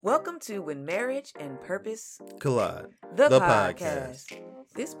Welcome to When Marriage and Purpose Collide, the the podcast. podcast.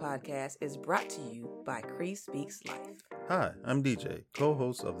 This podcast is brought to you by Cree Speaks Life. Hi, I'm DJ,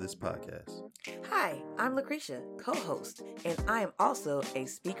 co-host of this podcast. Hi, I'm Lucretia, co-host, and I am also a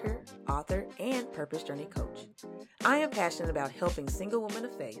speaker, author, and purpose journey coach. I am passionate about helping single women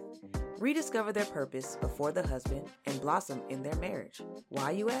of faith rediscover their purpose before the husband and blossom in their marriage.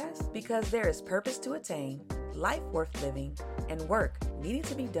 Why, you ask? Because there is purpose to attain, life worth living, and work needing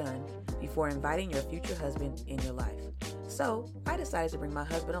to be done before inviting your future husband in your life. So I decided to bring my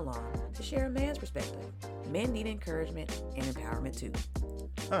husband along to share a man's perspective. Men need encouragement and empowerment too.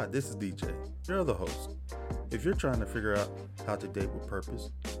 Hi, this is DJ, your other host. If you're trying to figure out how to date with purpose,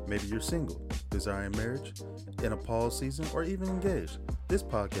 maybe you're single, desiring marriage, in a pause season, or even engaged, this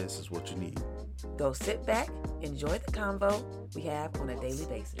podcast is what you need. Go sit back, enjoy the convo we have on a daily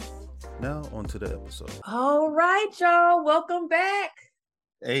basis. Now, on to the episode. All right, y'all. Welcome back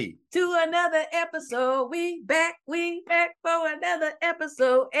Hey, to another episode. We back for another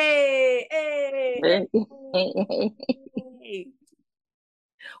episode. Hey.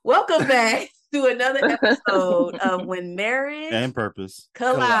 Welcome back to another episode of When Marriage and Purpose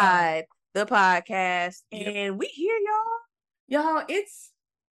Collide, the podcast. And we here, y'all. Y'all, it's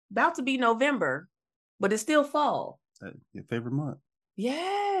about to be November, but it's still fall. Your favorite month?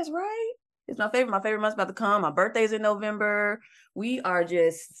 Yes, right? It's my favorite. My favorite month's about to come. My birthday's in November. We are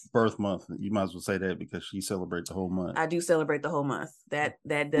just Birth month. You might as well say that because she celebrates the whole month. I do celebrate the whole month. That's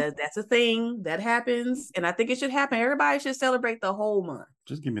a thing that happens, and I think it should happen. Everybody should celebrate the whole month.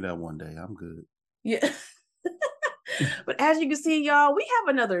 Just give me that one day. I'm good. Yeah. But as you can see, y'all, we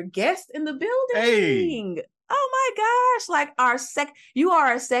have another guest in the building. Hey. Oh my gosh! Like you are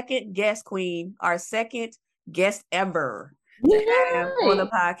our second guest queen, our second guest ever to have on the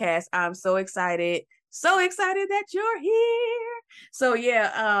podcast. I'm so excited that you're here. So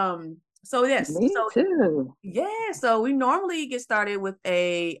yeah, so yes, Me too. Yeah, so we normally get started with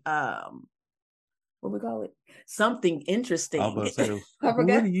a what we call it? Something interesting. I was about to say, I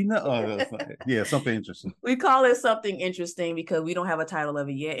forgot. What do you know? Oh, yeah, something interesting. We call it something interesting because we don't have a title of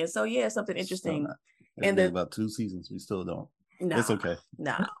it yet. And so yeah, something interesting. And then about 2 seasons, we still don't. No, it's okay.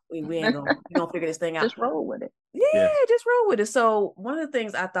 No, we ain't gonna figure this thing out. Just roll with it. Yeah, just roll with it. So one of the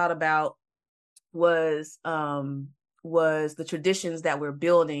things I thought about was the traditions that we're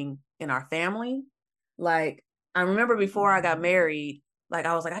building in our family. Like I remember before I got married, like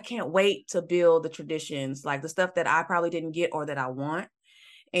I was like, I can't wait to build the traditions, like the stuff that I probably didn't get or that I want.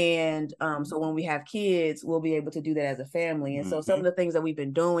 And so when we have kids, we'll be able to do that as a family. And so some of the things that we've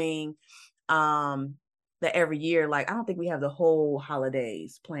been doing, that every year, like I don't think we have the whole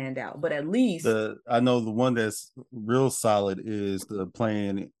holidays planned out, but at least I know the one that's real solid is the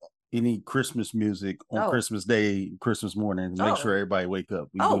playing any Christmas music on Christmas Day, Christmas morning to make sure everybody wake up.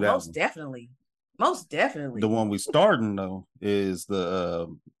 Most definitely. The one we starting though is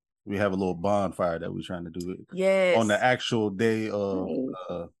we have a little bonfire that we're trying to do it. Yes. On the actual day of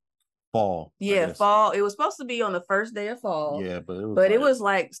fall. Yeah, fall. It was supposed to be on the first day of fall. Yeah, it was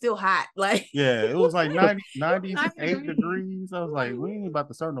like still hot. Like it was like 98 degrees. I was like, we ain't about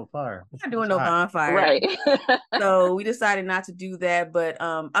to start no fire. We're not doing no bonfire. Right. So we decided not to do that. But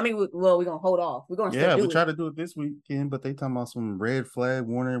I mean, we're gonna hold off. We're gonna we try to do it this weekend, but they talking about some red flag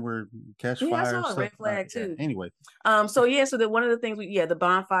warning where catch fire. I saw a red flag too. Anyway. So one of the things the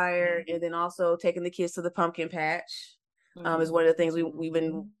bonfire, and then also taking the kids to the pumpkin patch is one of the things we've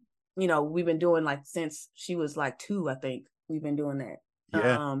been doing like since she was like 2, I think. We've been doing that.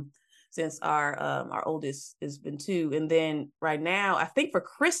 Yeah. Since our oldest has been 2. And then right now, I think for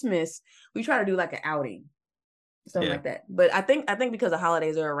Christmas, we try to do like an outing. Something like that. But I think because the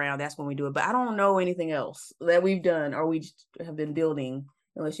holidays are around, that's when we do it. But I don't know anything else that we've done or we have been building,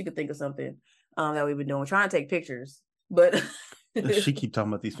 unless you could think of something that we've been doing. We're trying to take pictures, but she keep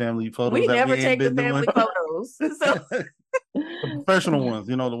talking about these family photos. We never take the family photos. So the professional ones,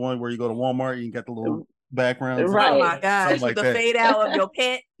 the one where you go to Walmart and you got the little background. Right. Oh my gosh, like the fade out of your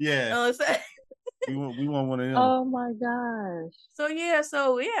pet. Yeah. You know what I'm saying? We want one of them. Oh my gosh. So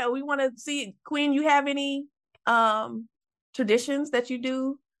we want to see, Queen, you have any traditions that you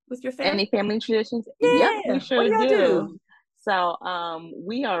do with your family? Any family traditions? Yeah. Yep, we sure do. So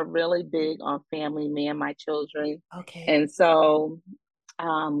we are really big on family, me and my children. Okay. And so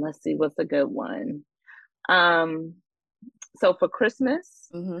let's see, what's a good one? So for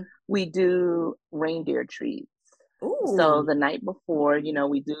Christmas, we do reindeer treats. Ooh. So the night before,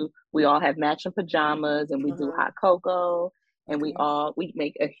 we all have matching pajamas and we do hot cocoa, and we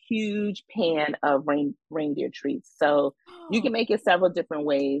make a huge pan of reindeer treats. So you can make it several different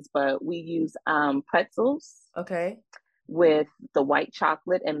ways, but we use pretzels. Okay. with the white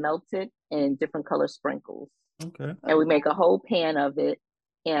chocolate and melt it in different color sprinkles. Okay. And we make a whole pan of it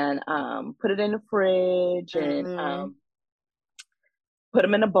and put it in the fridge and put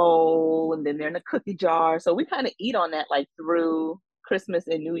them in a bowl, and then they're in a cookie jar. So we kind of eat on that like through Christmas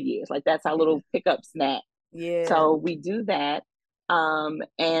and New Year's. Like that's our little pickup snack. Yeah. So we do that.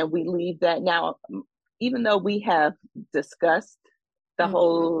 And we leave that. Now, even though we have discussed the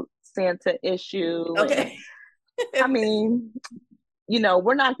whole Santa issue, okay. I mean,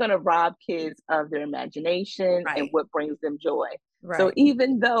 we're not going to rob kids of their imagination and what brings them joy. Right. So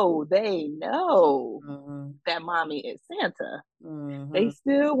even though they know that mommy is Santa, they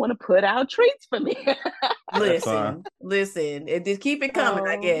still want to put out treats for me. listen, just keep it coming,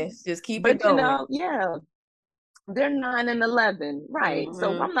 I guess. Just keep it going. They're 9 and 11, right?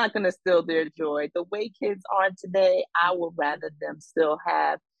 So I'm not going to steal their joy. The way kids are today, I would rather them still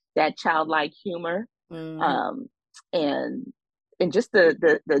have that childlike humor, and just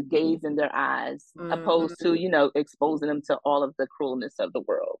the gaze in their eyes, opposed to exposing them to all of the cruelness of the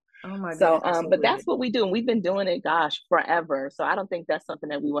world. Oh my God! So, but that's what we do, and we've been doing it, forever. So I don't think that's something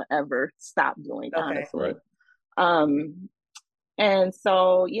that we will ever stop doing, honestly. Right. And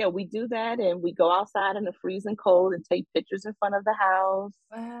so, we do that, and we go outside in the freezing cold and take pictures in front of the house.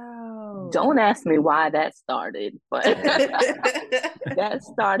 Wow. Don't ask me why that started, but that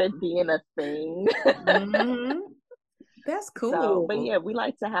started being a thing. That's cool. So, but we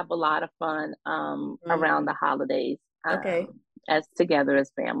like to have a lot of fun around the holidays. As together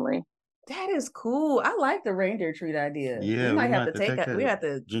as family. That is cool. I like the reindeer treat idea. Yeah, we might have to take it. We have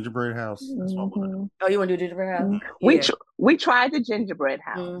to gingerbread house. That's what we're doing. Oh, you want to do gingerbread house? We tried the gingerbread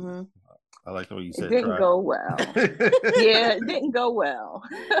house. I like the way you said it didn't go well. It didn't go well.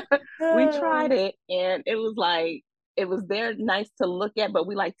 We tried it, and it was there nice to look at, but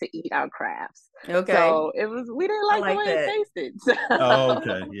we like to eat our crafts. Okay. So we didn't like the way it tasted. Oh,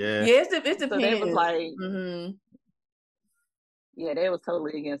 okay. Yeah. Yeah, it depends. So they was like, yeah, they was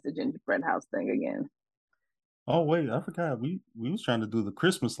totally against the gingerbread house thing again. Oh wait, I forgot. We was trying to do the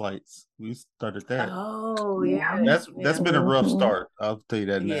Christmas lights. We started that. Oh yeah. That's been a rough start. I'll tell you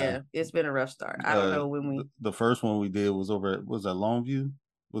that now. Yeah, it's been a rough start. I don't know when the first one we did was was at Longview.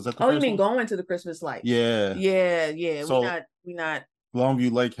 Was that the first you mean one? Going to the Christmas lights? Yeah. Yeah. So we not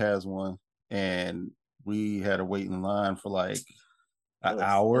Longview Lake has one, and we had to wait in line for like an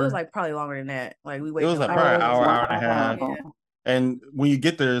hour. It was like probably longer than that. Like we waited. It was like probably an hour and a half. Yeah. And when you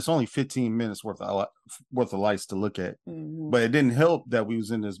get there, it's only 15 minutes worth of lights to look at. But it didn't help that we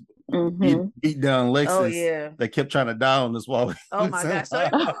was in this beat down Lexus that kept trying to die on us while we my gosh. So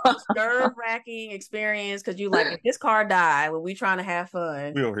it was a nerve-wracking experience because you like, if this car died when we trying to have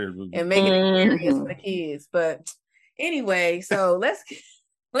fun we over here and make it an experience for the kids. But anyway, so let's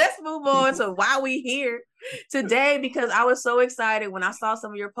move on to why we here today, because I was so excited when I saw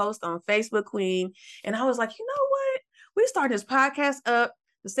some of your posts on Facebook, Queen, and I was like, you know what? We started this podcast up,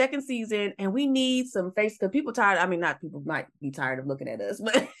 the second season, and we need some face, because people tired. I mean, not people might be tired of looking at us,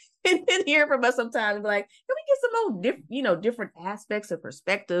 but and hearing from us sometimes and be like, can we get some more different aspects and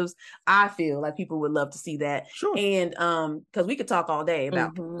perspectives? I feel like people would love to see that. Sure. And because we could talk all day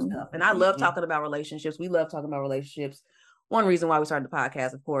about stuff. And I love talking about relationships. We love talking about relationships. One reason why we started the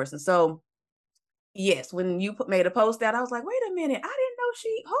podcast, of course. And so yes, when you made a post out, I was like, wait a minute, I didn't know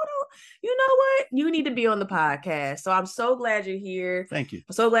hold on. You know what? You need to be on the podcast. So I'm so glad you're here. Thank you.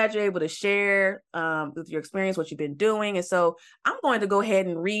 I'm so glad you're able to share with your experience, what you've been doing. And so I'm going to go ahead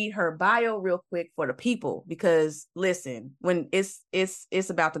and read her bio real quick for the people, because listen, when it's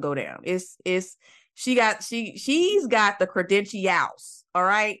about to go down, she's got the credentials. All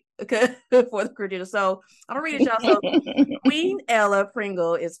right. For the credentials. So I'm gonna read it, y'all. So Queen Ella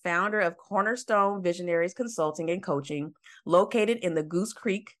Pringle is founder of Cornerstone Visionaries Consulting and Coaching, located in the Goose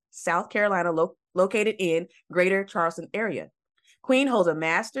Creek, South Carolina, located in Greater Charleston area. Queen holds a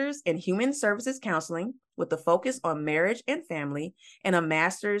master's in human services counseling with a focus on marriage and family, and a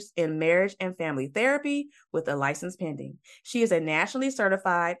master's in marriage and family therapy with a license pending. She is a nationally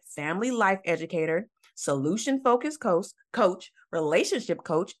certified family life educator, solution-focused coach, relationship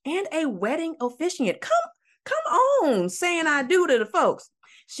coach, and a wedding officiant. Come on, saying I do to the folks.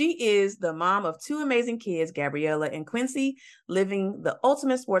 She is the mom of two amazing kids, Gabriella and Quincy, living the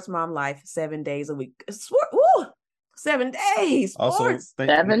ultimate sports mom life 7 days a week. 7 days. Also,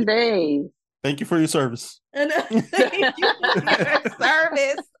 7 days. Thank you for your service. Thank you for your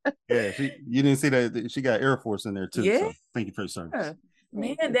service. Yeah, you didn't see that she got Air Force in there too. Yeah. So thank you for your service.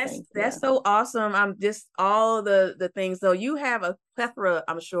 Man, that's so awesome. I'm just all the things though. You have a plethora,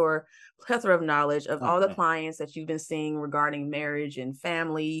 I'm sure, of knowledge of all the clients that you've been seeing regarding marriage and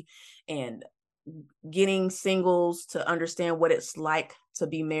family and getting singles to understand what it's like to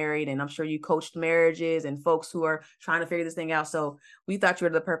be married. And I'm sure you coached marriages and folks who are trying to figure this thing out. So we thought you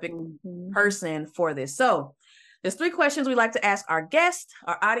were the perfect person for this. So there's 3 questions we like to ask our guests.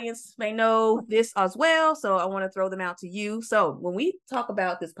 Our audience may know this as well, so I want to throw them out to you. So when we talk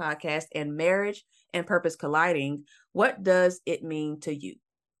about this podcast and marriage and purpose colliding, what does it mean to you?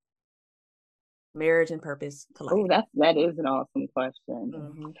 Marriage and purpose colliding. Oh, that is an awesome question.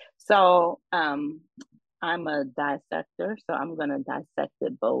 Mm-hmm. So I'm a dissector, so I'm going to dissect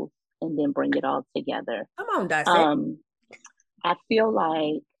it both and then bring it all together. Come on, dissect. I feel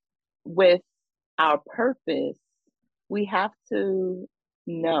like with our purpose, we have to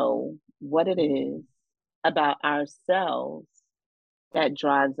know what it is about ourselves that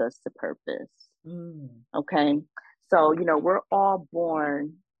drives us to purpose. Okay. So, we're all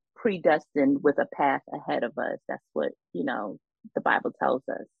born predestined with a path ahead of us. That's what, the Bible tells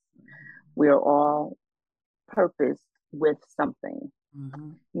us. We're all purposed with something.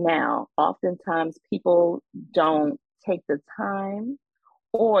 Now, oftentimes people don't take the time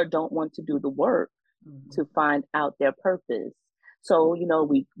or don't want to do the work to find out their purpose. So,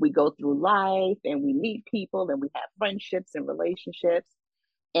 we go through life and we meet people and we have friendships and relationships,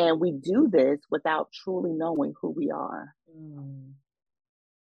 and we do this without truly knowing who we are,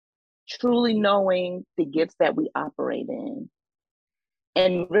 truly knowing the gifts that we operate in,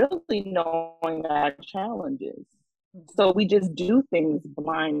 and really knowing our challenges. So we just do things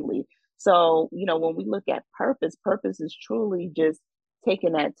blindly. So, when we look at purpose is truly just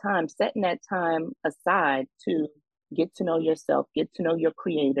taking that time, setting that time aside to get to know yourself, get to know your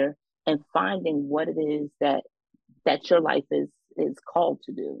creator, and finding what it is that your life is called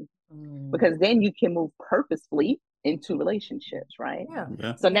to do. Because then you can move purposefully into relationships, right?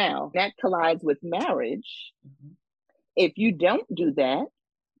 Yeah. So now that collides with marriage. If you don't do that,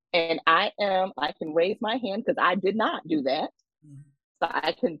 and I can raise my hand because I did not do that. So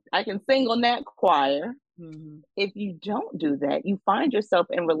I can sing on that choir. If you don't do that, you find yourself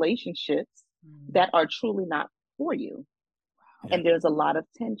in relationships that are truly not for you. And there's a lot of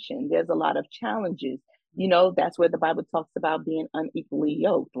tension. There's a lot of challenges. That's where the Bible talks about being unequally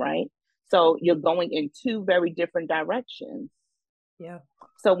yoked, right? So you're going in 2 very different directions. Yeah.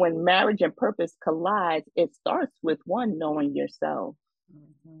 So when marriage and purpose collides, it starts with one, knowing yourself.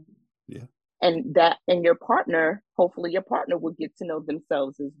 Yeah. And your partner, hopefully your partner will get to know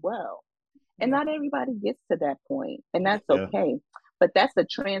themselves as well. And not everybody gets to that point, and that's okay. But that's a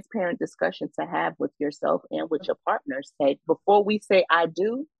transparent discussion to have with yourself and with your partner. Say, before we say I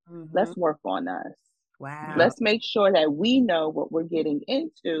do, let's work on us. Wow. Let's make sure that we know what we're getting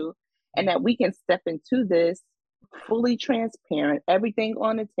into and that we can step into this fully transparent, everything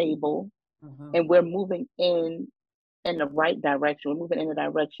on the table, and we're moving in the right direction. We're moving in the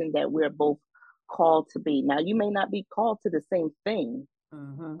direction that we're both called to be. Now, you may not be called to the same thing,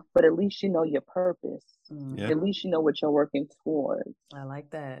 but at least you know your purpose. At least you know what you're working towards. I like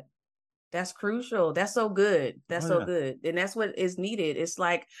that. That's crucial. That's so good. That's so good. And that's what is needed. It's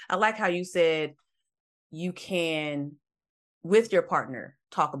like, I like how you said you can, with your partner,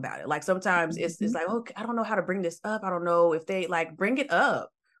 talk about it. Like sometimes it's like, okay, I don't know how to bring this up. I don't know if they bring it up.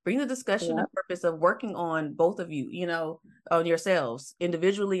 Bring the discussion of purpose of working on both of you, on yourselves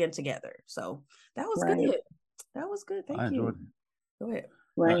individually and together. So that was good. That was good. Thank you. Enjoyed it. Go ahead.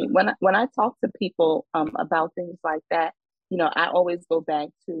 Right. When I talk to people about things like that, I always go back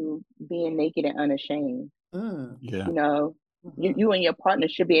to being naked and unashamed. You and your partner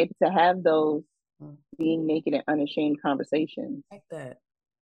should be able to have those being naked and unashamed conversations. Like that.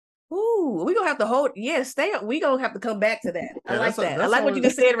 Ooh, we're gonna have to hold. Stay up. We're gonna have to come back to that. I like that. I like what you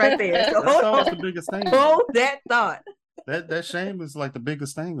just said right there. So that's the biggest thing. Hold that thought. That shame is like the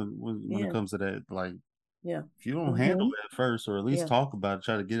biggest thing when it comes to that. Like, if you don't handle that first, or at least talk about it,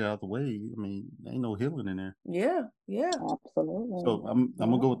 try to get it out of the way. I mean, ain't no healing in there. Yeah, absolutely. So I'm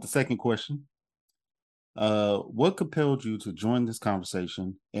gonna go with the second question. What compelled you to join this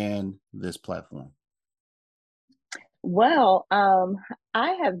conversation and this platform? Well,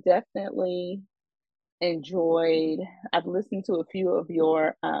 I have definitely enjoyed. I've listened to a few of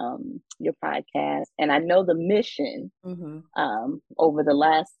your podcasts, and I know the mission over the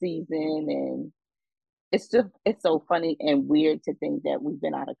last season, and it's so funny and weird to think that we've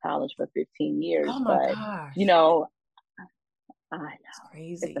been out of college for 15 years. Oh my but gosh. I know it's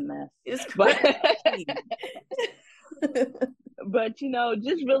crazy. It's a mess. It's crazy. But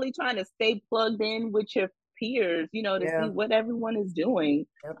just really trying to stay plugged in with your peers, to see what everyone is doing.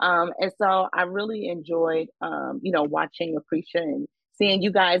 And so I really enjoyed watching Appreciate seeing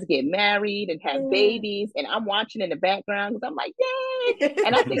you guys get married and have babies, and I'm watching in the background because I'm like, yay.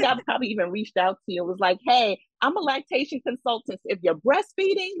 And I think I probably even reached out to you and was like, hey, I'm a lactation consultant. If you're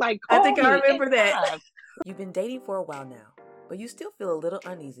breastfeeding, like, call I think me I remember that. anytime. You've been dating for a while now, but you still feel a little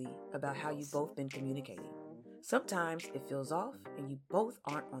uneasy about how you've both been communicating. Sometimes it feels off and you both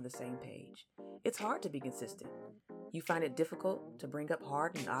aren't on the same page. It's hard to be consistent. You find it difficult to bring up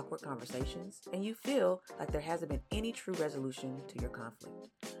hard and awkward conversations, and you feel like there hasn't been any true resolution to your conflict.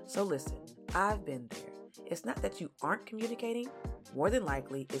 So listen, I've been there. It's not that you aren't communicating. More than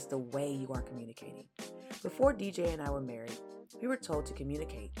likely, it's the way you are communicating. Before DJ and I were married, we were told to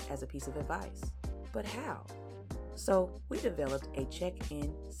communicate as a piece of advice. But how? So we developed a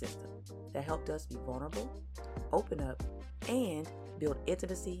check-in system that helped us be vulnerable, open up, and build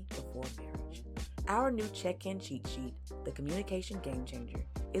intimacy before marriage. Our new check-in cheat sheet, The Communication Game Changer,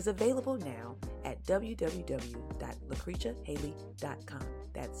 is available now at www.lucretiahaley.com.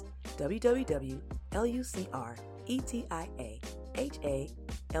 That's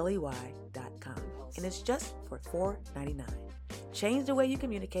www.lucretiahaley.com. And it's just for $4.99. Change the way you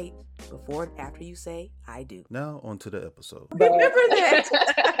communicate before and after you say, I do. Now on to the episode. Remember that.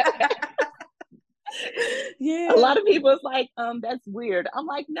 Yeah. A lot of people is like, that's weird. I'm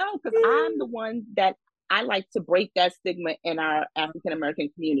like, no, because I'm the one that I like to break that stigma in our African American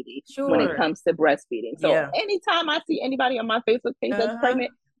community when it comes to breastfeeding. So anytime I see anybody on my Facebook page that's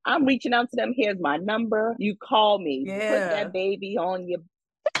pregnant, I'm reaching out to them. Here's my number. You call me. Put that baby on your.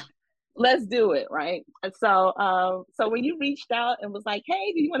 Let's do it, right? And so, so when you reached out and was like,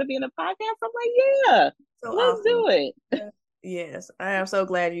 "Hey, do you want to be in a podcast?" I'm like, "Yeah, so let's do it." Yes, I am so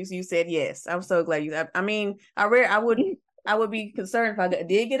glad you said yes. I'm so glad you. I mean, I would be concerned if I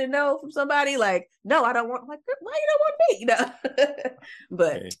did get a no from somebody. Like, no, I don't want. Like, why you don't want me? You know.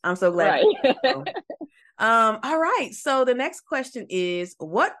 But I'm so glad. Right. All right. So the next question is,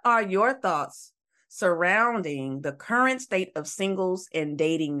 what are your thoughts surrounding the current state of singles and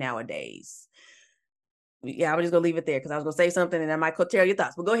dating nowadays? Yeah, I'm just gonna leave it there because I was gonna say something and I might tell your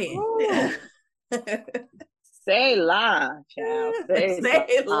thoughts. But go ahead. Say la, child.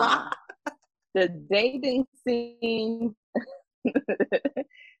 Say la. The dating scene,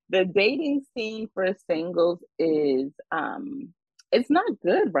 the dating scene for singles is it's not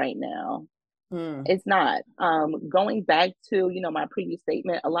good right now. It's not. Going back to, my previous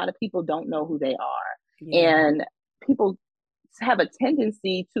statement, a lot of people don't know who they are. And people have a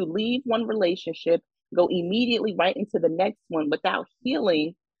tendency to leave one relationship, go immediately right into the next one without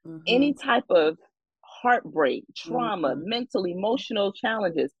healing any type of heartbreak, trauma, mental, emotional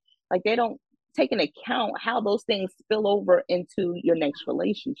challenges. Like, they don't take into account how those things spill over into your next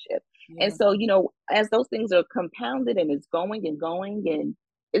relationship. And so, as those things are compounded and it's going and going, and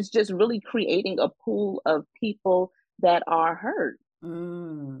it's just really creating a pool of people that are hurt.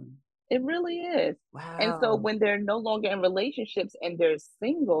 It really is. Wow. And so when they're no longer in relationships and they're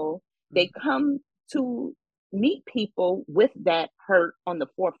single, they come to meet people with that hurt on the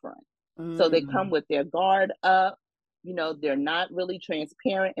forefront. So they come with their guard up. They're not really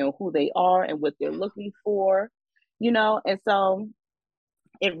transparent in who they are and what they're looking for, and so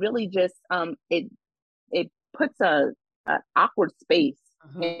it really just, it puts a awkward space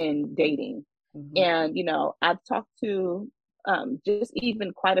in dating. And, I've talked to just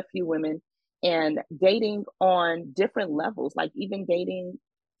even quite a few women, and dating on different levels, like even dating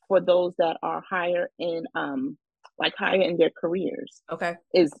for those that are higher in their careers,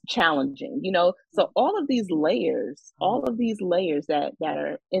 is challenging, so all of these layers that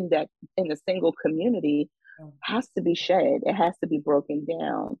are in the single community has to be shed. It has to be broken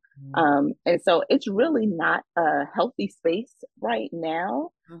down. And so it's really not a healthy space right now.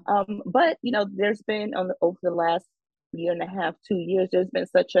 But there's been over the last year and a half, 2 years, there's been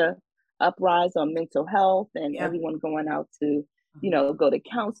such a uprise on mental health, and everyone going out to go to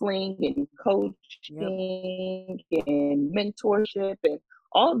counseling and coaching and mentorship and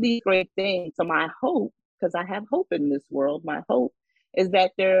all of these great things. So my hope, because I have hope in this world, my hope is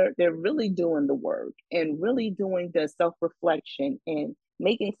that they're really doing the work and really doing the self-reflection and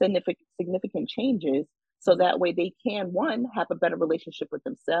making significant changes, so that way they can, one, have a better relationship with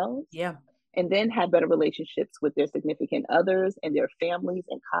themselves, and then have better relationships with their significant others and their families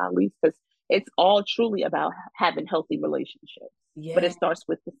and colleagues, because it's all truly about having healthy relationships. But it starts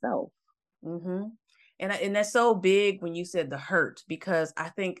with the self. And that's so big when you said the hurt, because I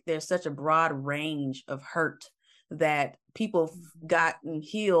think there's such a broad range of hurt that people gotten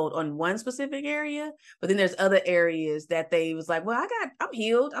healed on one specific area, but then there's other areas that they was like, well, I'm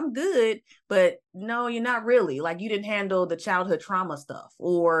healed, I'm good, but no, you're not really. Like, you didn't handle the childhood trauma stuff,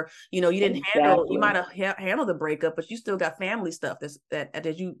 or you didn't handle, you might have handled the breakup, but you still got family stuff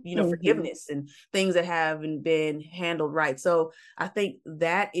that you forgiveness and things that haven't been handled right. So I think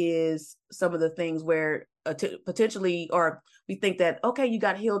that is some of the things where potentially, or we think that, okay, you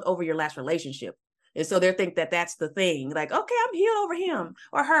got healed over your last relationship. And so they think that that's the thing, like, okay, I'm healed over him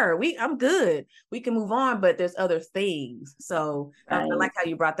or her. I'm good. We can move on, but there's other things. So I like how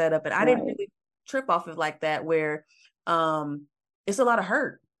you brought that up. And I didn't really trip off of like that, where it's a lot of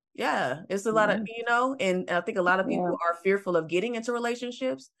hurt. Yeah, it's a lot of, and I think a lot of people are fearful of getting into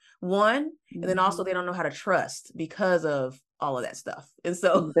relationships, one, and then also they don't know how to trust because of all of that stuff. And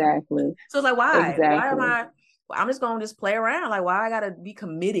so, so it's like, why am I'm just going to just play around? Like, why I got to be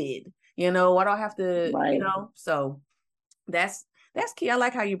committed? Why do I have to, so that's key. I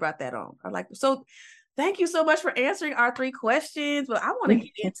like how you brought that on. So thank you so much for answering our 3 questions, but I want to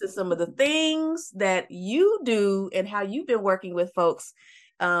get into some of the things that you do and how you've been working with folks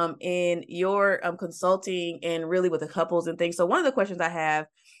in your consulting and really with the couples and things. So one of the questions I have,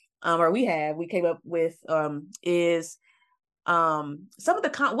 we came up with is some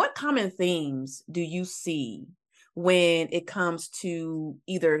of what common themes do you see when it comes to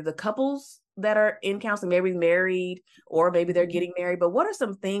either the couples that are in counseling, maybe married or maybe they're getting married, but what are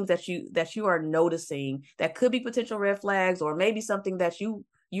some things that you are noticing that could be potential red flags, or maybe something that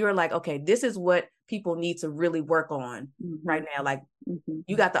you're like, okay, this is what people need to really work on right now? Like,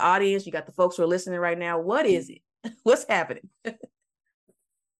 you got the audience, you got the folks who are listening right now. What is it? What's happening?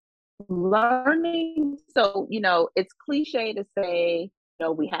 Learning. So, it's cliche to say,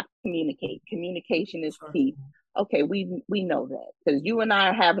 we have to communicate. Communication is key. Okay, we know that because you and I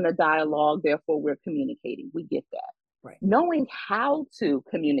are having a dialogue, therefore we're communicating. We get that. Right. Knowing how to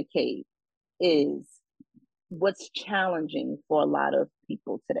communicate is what's challenging for a lot of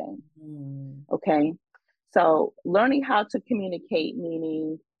people today. Okay, so learning how to communicate,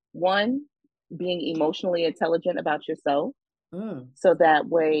 meaning, one, being emotionally intelligent about yourself. So that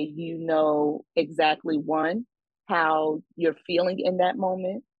way, exactly, one, how you're feeling in that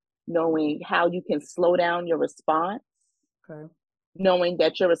moment, knowing how you can slow down your response, knowing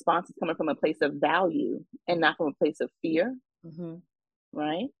that your response is coming from a place of value and not from a place of fear,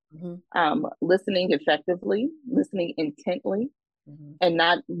 right? Listening effectively, listening intently, and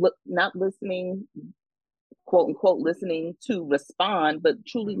not listening, quote unquote, listening to respond, but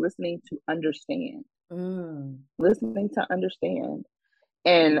truly listening to understand. Listening to understand.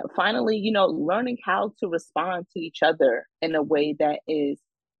 And finally, learning how to respond to each other in a way that is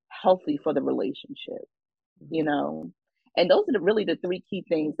healthy for the relationship, and those are really the 3 key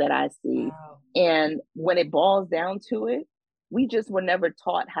things that I see. Wow. And when it boils down to it, we just were never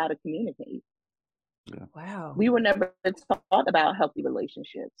taught how to communicate. Yeah. Wow. We were never taught about healthy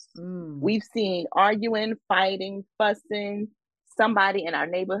relationships. We've seen arguing, fighting, fussing, somebody in our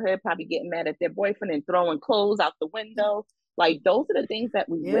neighborhood probably getting mad at their boyfriend and throwing clothes out the window. Like, those are the things that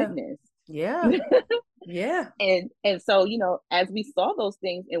we witnessed. Yeah. Yeah. And so, as we saw those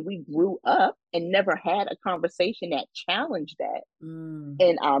things and we grew up and never had a conversation that challenged that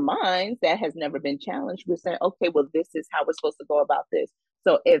in our minds, that has never been challenged, we're saying, okay, well, this is how we're supposed to go about this.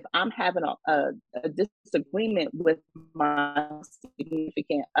 So if I'm having a disagreement with my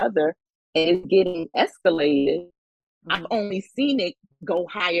significant other and it's getting escalated, I've only seen it go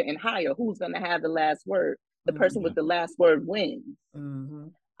higher and higher. Who's going to have the last word? The person with the last word wins.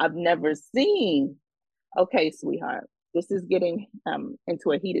 I've never seen, okay, sweetheart, this is getting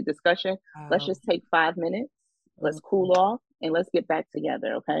into a heated discussion. Wow. Let's just take 5 minutes. Let's cool off and let's get back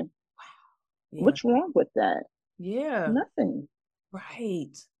together, okay? Wow. Yeah. What's wrong with that? Yeah. Nothing.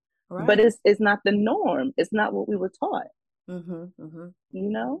 Right. But it's not the norm. It's not what we were taught.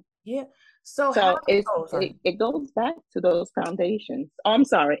 Yeah. So it goes back to those foundations. Oh, I'm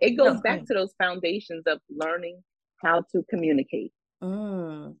sorry. It goes back to those foundations of learning how to communicate.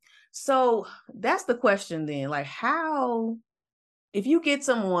 So that's the question then. Like, how, if you get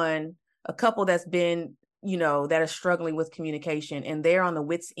a couple that's been, that are struggling with communication and they're on the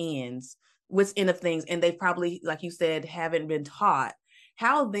wits end of things, and they probably, like you said, haven't been taught,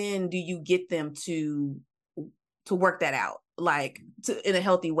 how then do you get them to work that out, like in a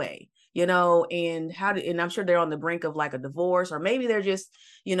healthy way, and and I'm sure they're on the brink of like a divorce, or maybe they're just,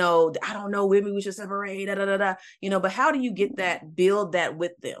 I don't know, maybe we should separate, but how do you build that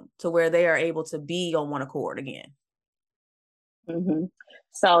with them to where they are able to be on one accord again?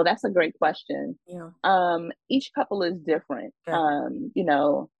 So that's a great question. Yeah. Each couple is different. Okay.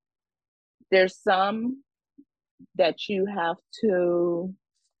 There's some that you have to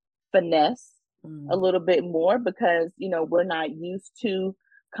finesse a little bit more because, you know, we're not used to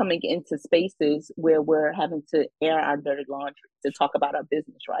coming into spaces where we're having to air our dirty laundry to talk about our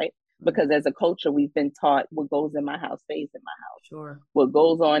business, right? Because as a culture, we've been taught what goes in my house stays in my house. Sure. What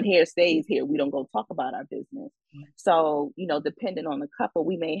goes on here stays here. We don't go talk about our business. So, you know, depending on the couple,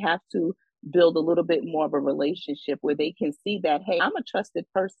 we may have to build a little bit more of a relationship where they can see that, hey, I'm a trusted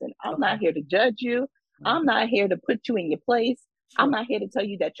person. I'm not here to judge you. I'm not here to put you in your place. Sure. I'm not here to tell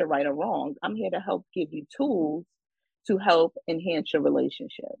you that you're right or wrong. I'm here to help give you tools to help enhance your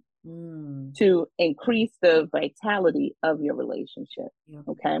relationship, to increase the vitality of your relationship.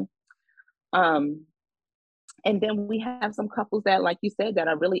 Okay. And then we have some couples that, like you said, that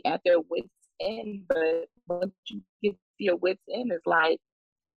are really at their wits' end. But once you get to your wits' end, it's like,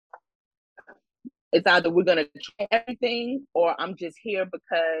 it's either we're going to try everything or I'm just here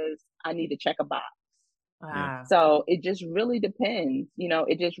because I need to check a box. So it just really depends, you know,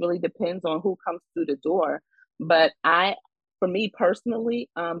 it just really depends on who comes through the door. But for me personally,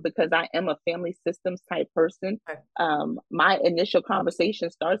 because I am a family systems type person, my initial conversation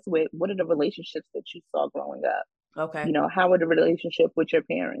starts with, what are the relationships that you saw growing up? Okay. You know, how are the relationship with your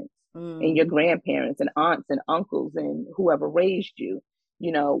parents and your grandparents and aunts and uncles and whoever raised you?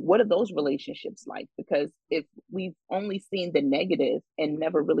 You know, what are those relationships like? Because if we've only seen the negative and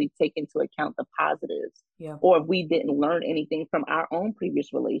never really taken into account the positives, or if we didn't learn anything from our own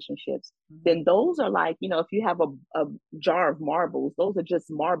previous relationships, then those are like, you know, if you have a jar of marbles, those are just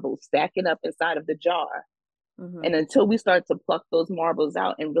marbles stacking up inside of the jar. And until we start to pluck those marbles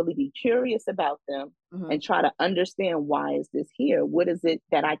out and really be curious about them and try to understand, why is this here? What is it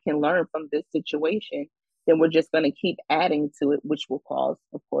that I can learn from this situation? Then we're just going to keep adding to it, which will cause,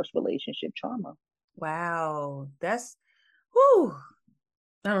 of course, relationship trauma. Wow. That's, whew.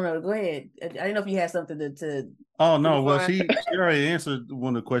 I don't know. Go ahead. I didn't know if you had something to Oh, no. Well, she already answered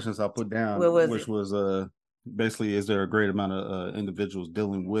one of the questions I put down, which was basically, is there a great amount of individuals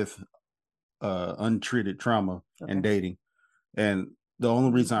dealing with untreated trauma and dating? And the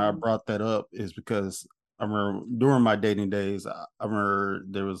only reason I brought that up is because I remember during my dating days, I remember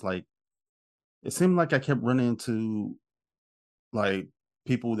there was like, it seemed like I kept running into like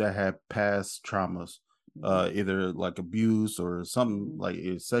people that had past traumas, either like abuse or something like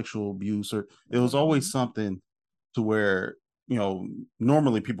sexual abuse, or it was always something to where, you know,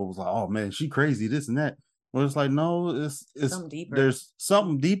 normally people was like, oh man, she crazy, this and that. But it's like, no, it's something deeper. There's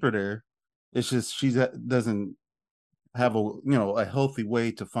something deeper there. It's just she doesn't have a healthy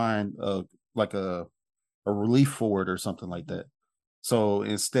way to find a relief for it or something like that. So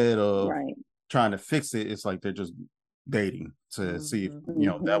instead of trying to fix it, it's like they're just dating to see if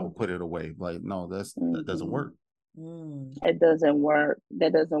that will put it away. Like, no, that doesn't work. It doesn't work.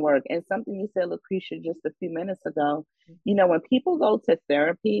 That doesn't work. And something you said, Lucretia, just a few minutes ago, you know, when people go to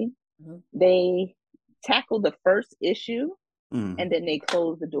therapy, they tackle the first issue and then they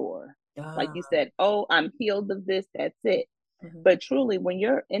close the door. Like you said, oh, I'm healed of this, that's it. But truly, when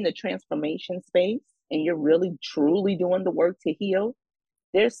you're in the transformation space and you're really truly doing the work to heal,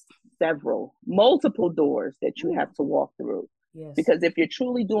 there's multiple doors that you have to walk through. Because if you're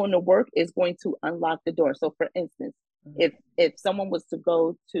truly doing the work, it's going to unlock the door. So for instance, if someone was to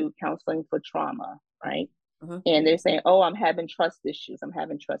go to counseling for trauma, right? And they're saying, oh, I'm having trust issues.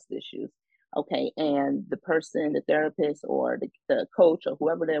 Okay. And the person, the therapist or the coach or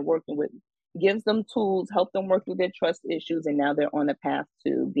whoever they're working with gives them tools, help them work through their trust issues. And now they're on a path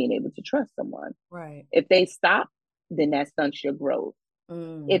to being able to trust someone. Right. If they stop, then that stunts your growth.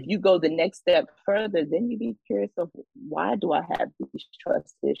 If you go the next step further, then you be curious of, why do I have these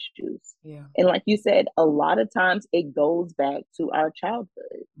trust issues? And like you said, a lot of times it goes back to our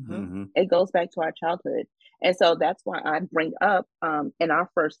childhood. It goes back to our childhood. And so that's why I bring up in our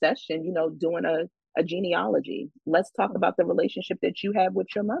first session, you know, doing a genealogy. Let's talk about the relationship that you have with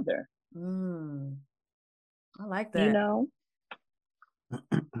your mother. I like that. You know?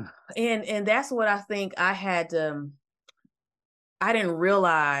 And that's what I think I had I didn't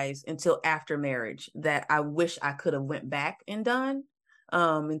realize until after marriage that I wish I could have went back and done.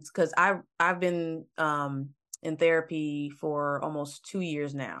 It's because I've been in therapy for almost 2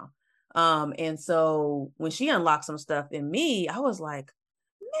 years now. And so when she unlocked some stuff in me, I was like,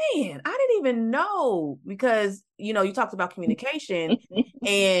 man, I didn't even know, because, you know, you talked about communication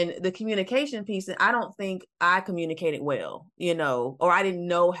and the communication piece. And I don't think I communicated well, you know, or I didn't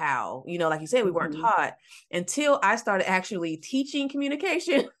know how, you know, like you said, we weren't taught until I started actually teaching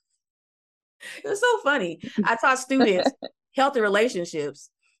communication. It was so funny. I taught students healthy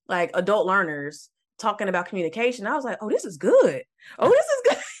relationships, like adult learners, talking about communication. I was like, oh, this is good. Oh, this is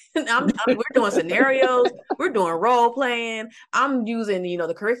good. we're doing scenarios, we're doing role playing. I'm using,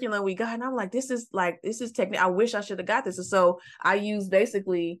 the curriculum we got, and I'm like, this is technique. I wish I should have got this. And so I use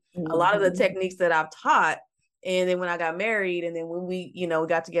basically a lot of the techniques that I've taught. And then when I got married, and then when we,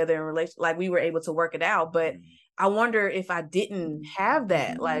 got together in relation, like we were able to work it out. But I wonder if I didn't have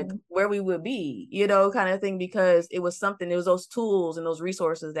that, like where we would be, kind of thing, because it was those tools and those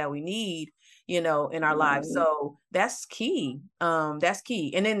resources that we need, in our lives. So that's key. That's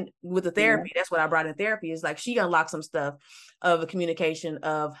key. And then with the therapy, that's what I brought in therapy, is like she unlocked some stuff of a communication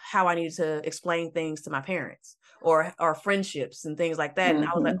of how I needed to explain things to my parents or friendships and things like that. And I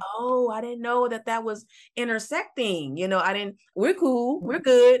was like, oh, I didn't know that was intersecting. We're cool, we're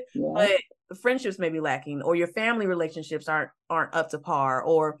good, but friendships may be lacking, or your family relationships aren't up to par,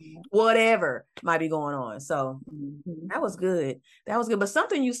 or whatever might be going on. So that was good. But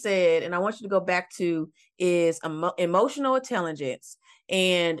something you said, and I want you to go back to, is emotional intelligence.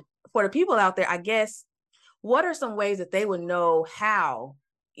 And for the people out there, I guess, what are some ways that they would know how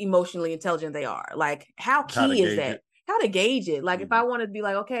emotionally intelligent they are? Like, how key is that? How to gauge it? Like, if I want to be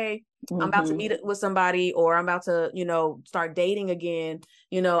like, okay, I'm about to meet with somebody, or I'm about to, start dating again,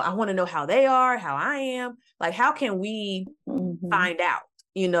 I want to know how they are, how I am. Like, how can we find out,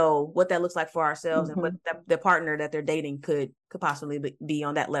 what that looks like for ourselves, and what the partner that they're dating could possibly be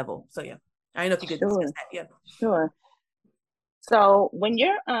on that level? So, yeah, I don't know if you could discuss that. Yeah. Sure. So when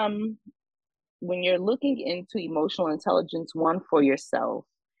you're looking into emotional intelligence, one, for yourself,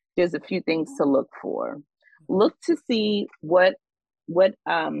 there's a few things to look for. Look to see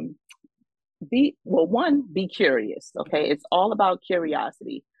be curious. Okay. It's all about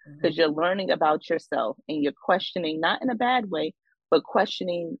curiosity, because you're learning about yourself, and you're questioning, not in a bad way, but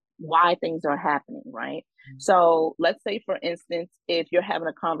questioning why things are happening. Right. So let's say, for instance, if you're having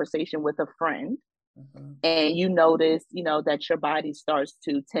a conversation with a friend, and you notice, that your body starts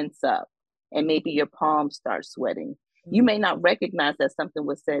to tense up, and maybe your palms start sweating. You may not recognize that something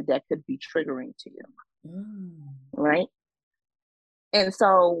was said that could be triggering to you. Right. And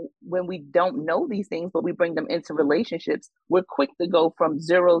so when we don't know these things, but we bring them into relationships, we're quick to go from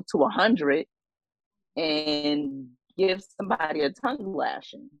 0 to 100 and give somebody a tongue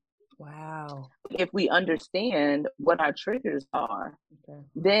lashing. Wow. If we understand what our triggers are,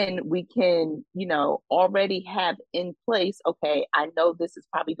 then we can, already have in place, okay, I know this is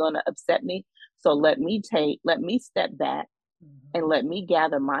probably going to upset me. So let me step back and let me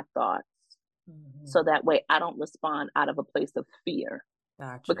gather my thoughts. So that way I don't respond out of a place of fear.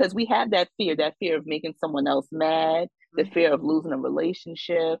 Gotcha. Because we have that fear of making someone else mad, the fear of losing a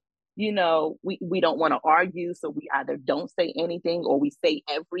relationship. We don't want to argue, so we either don't say anything or we say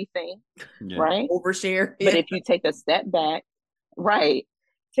everything, right? Overshare. But if you take a step back, right,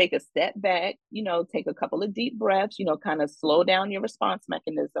 take a step back, take a couple of deep breaths, kind of slow down your response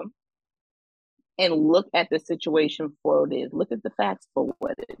mechanism, and look at the situation for what it is. Look at the facts for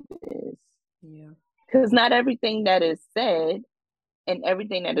what it is. Yeah. Because not everything that is said and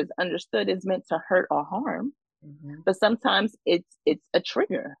everything that is understood is meant to hurt or harm. But sometimes it's a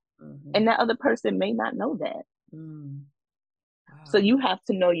trigger. And that other person may not know that. Wow. So you have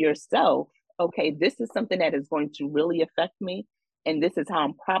to know yourself, okay, this is something that is going to really affect me, and this is how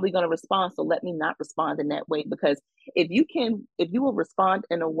I'm probably going to respond. So let me not respond in that way. Because if you will respond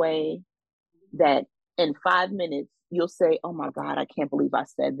in a way that in 5 minutes, you'll say, oh my God, I can't believe I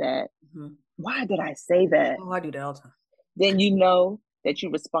said that. Why did I say that? Oh, I do that all the time. Then you know that you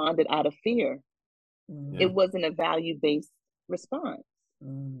responded out of fear. It wasn't a value-based response.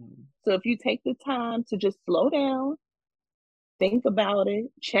 So if you take the time to just slow down, think about it,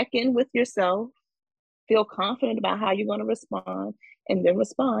 check in with yourself, feel confident about how you're going to respond, and then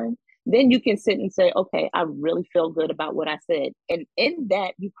respond, then you can sit and say, okay, I really feel good about what I said. And in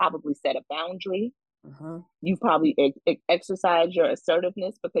that, you probably set a boundary. You probably exercise your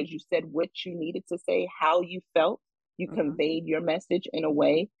assertiveness, because you said what you needed to say, how you felt. You conveyed your message in a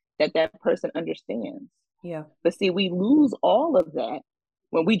way that person understands. Yeah. But see, we lose all of that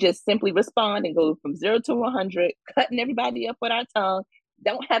when we just simply respond and go from 0 to 100, cutting everybody up with our tongue,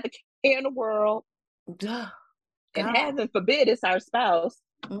 don't have a care in the world. And heaven forbid it's our spouse.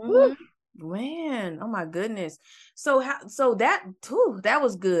 Man, oh my goodness. So that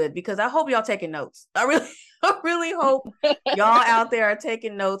was good, because I hope y'all taking notes. I really hope y'all out there are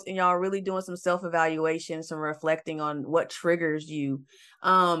taking notes, and y'all really doing some self-evaluation, some reflecting on what triggers you.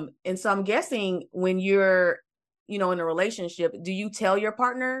 And so I'm guessing when you're, in a relationship, do you tell your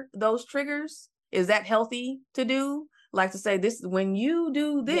partner those triggers? Is that healthy to do? Like to say, this, when you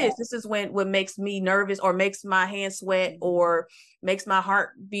do this, this is what makes me nervous, or makes my hands sweat, or makes my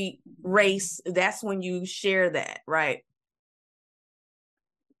heartbeat race. That's when you share that, right?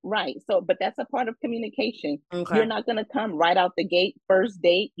 Right. So, but that's a part of communication. Okay. You're not going to come right out the gate, first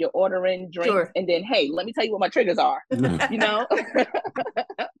date, you're ordering drinks, Sure. and then, hey, let me tell you what my triggers are, you know?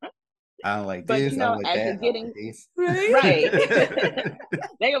 I don't like But, this. you know, I like as that. you're getting, Right. right.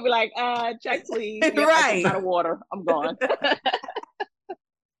 They're going to be like, check, please. Yep, I Right. took out of water. I'm gone.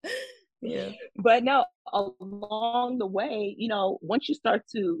 Yeah. But no, along the way, you know, once you start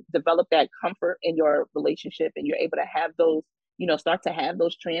to develop that comfort in your relationship and you're able to have those, you know, start to have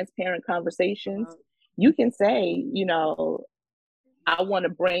those transparent conversations, you can say, you know, I want to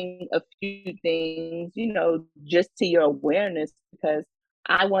bring a few things, you know, just to your awareness, because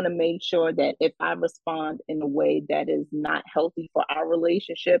I want to make sure that if I respond in a way that is not healthy for our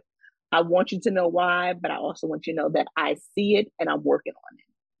relationship, I want you to know why, but I also want you to know that I see it and I'm working on it.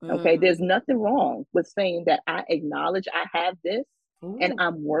 Okay, there's nothing wrong with saying that I acknowledge I have this and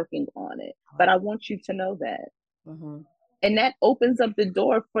I'm working on it, but I want you to know that. And that opens up the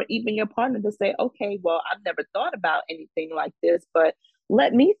door for even your partner to say, okay, well, I've never thought about anything like this, but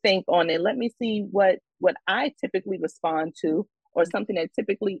let me think on it. Let me see what I typically respond to, or something that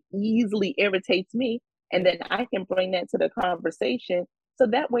typically easily irritates me. And then I can bring that to the conversation. So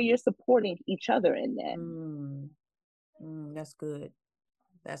that way you're supporting each other in that. That's good.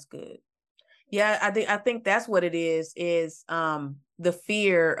 That's good. Yeah, I think that's what it is the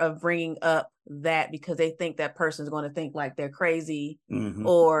fear of bringing up that, because they think that person's going to think like they're crazy,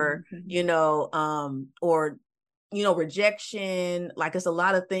 or you know, or you know, rejection. Like, it's a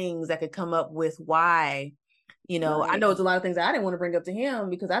lot of things that could come up with why, you know. I know it's a lot of things that I didn't want to bring up to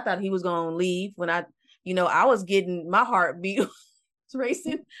him because I thought he was going to leave when I was getting my heartbeat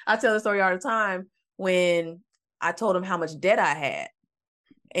racing. I tell the story all the time when I told him how much debt I had.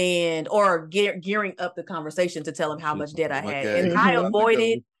 Or gearing up the conversation to tell him how much debt I had. And I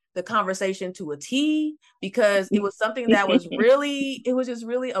avoided the conversation to a T because it was something that was really, it was just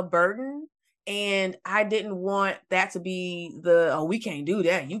really a burden. And I didn't want that to be the, we can't do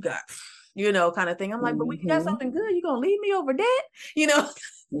that, you got, kind of thing. I'm like, but when you got something good, you gonna leave me over debt,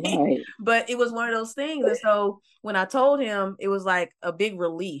 Right. But it was one of those things. And so when I told him, it was like a big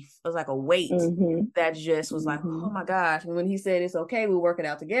relief. It was like a weight that just was like, oh my gosh. And when he said, it's okay, we'll work it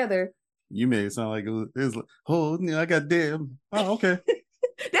out together. You made it sound like it was like, oh, I got debt. Oh, okay.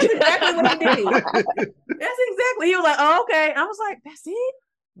 That's exactly what he did. That's exactly. He was like, oh, okay. I was like, that's it.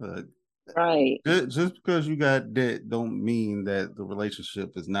 Right. Just because you got debt don't mean that the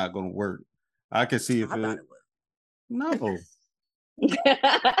relationship is not going to work. I can see if it would. No.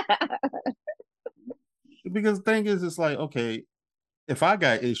 Because the thing is, it's like, okay, if I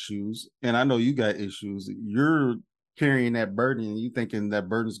got issues and I know you got issues, you're carrying that burden and you thinking that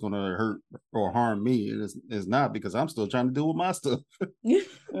burden is going to hurt or harm me. It's not, because I'm still trying to deal with my stuff. So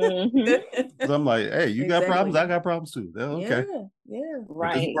I'm like, hey, you got problems, I got problems too. Okay. Yeah.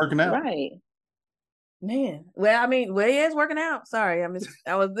 Right. It's working out. Right. Man. Well, I mean, yeah, it's working out. Sorry. I was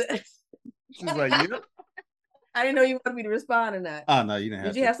She's like, yeah. I didn't know you wanted me to respond or not. Oh, no, you didn't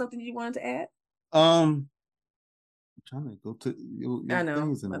have Did you have something you wanted to add? I'm trying to go to your I know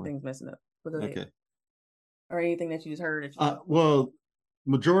things my thing's messing up. Okay. Or anything that you just heard. Well,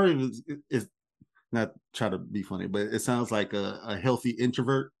 majority of it is not try to be funny, but it sounds like a healthy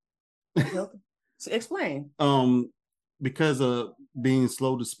introvert. So explain. Because of being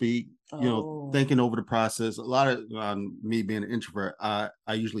slow to speak, thinking over the process. A lot of me being an introvert, I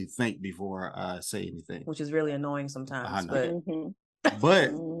usually think before I say anything, which is really annoying sometimes.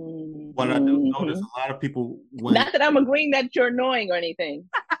 But what I do notice, a lot of people. Not that I'm agreeing that you're annoying or anything.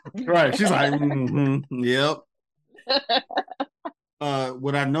 Right? She's like, yep.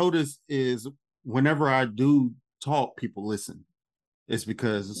 What I notice is whenever I do talk, people listen. It's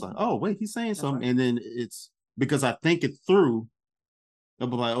because it's like, oh wait, he's saying something, and then it's because I think it through. They'll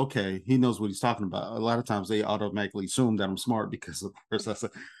be like, okay, he knows what he's talking about. A lot of times they automatically assume that I'm smart because of course I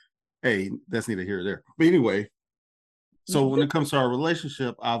said, hey, that's neither here or there. But anyway, so when it comes to our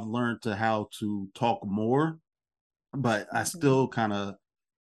relationship, I've learned how to talk more, but I still kind of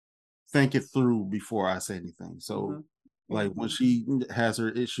think it through before I say anything. So like when she has her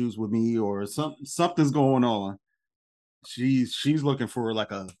issues with me or something's going on, she's looking for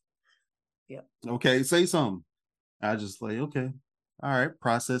like okay, say something. I just like, okay, all right,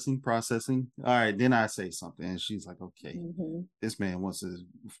 processing. All right, then I say something, and she's like, okay, this man wants to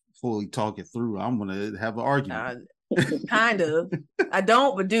fully talk it through. I'm gonna have an argument. Kind of. I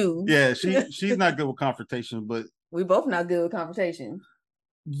don't, but do. Yeah, she's not good with confrontation, but we both not good with confrontation.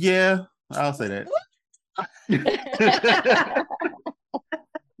 Yeah, I'll say that.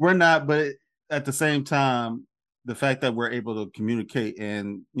 We're not, but at the same time, the fact that we're able to communicate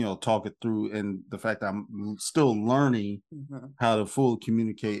and, talk it through, and the fact that I'm still learning how to fully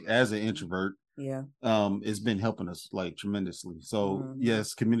communicate as an introvert, it's been helping us like tremendously. So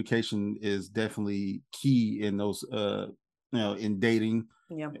yes, communication is definitely key in those, in dating,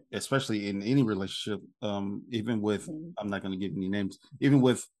 especially in any relationship. Even with, I'm not going to give any names, even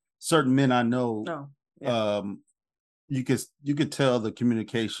with certain men I know, you could tell the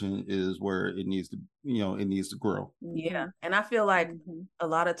communication is where it needs to, it needs to grow. Yeah. And I feel like a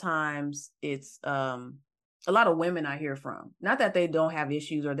lot of times it's a lot of women I hear from, not that they don't have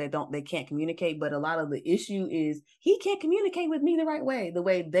issues or they can't communicate, but a lot of the issue is he can't communicate with me the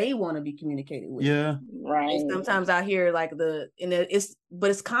way they want to be communicated with. Yeah. Right. And sometimes I hear like but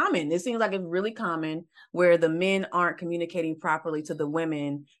it's common. It seems like it's really common where the men aren't communicating properly to the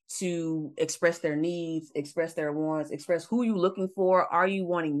women to express their needs, express their wants, express who you looking for. Are you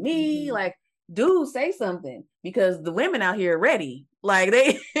wanting me? Like, dude, say something, because the women out here are ready. Like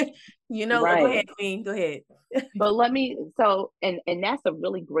they, Right. Go ahead. But and that's a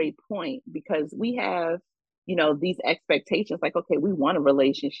really great point, because we have, these expectations like, okay, we want a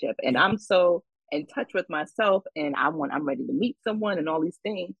relationship, and I'm so in touch with myself, and I'm ready to meet someone and all these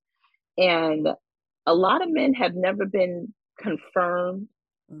things. And a lot of men have never been confirmed,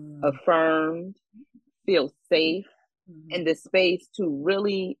 affirmed, feel safe in the space to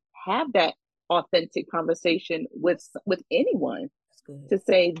really have that authentic conversation with anyone, to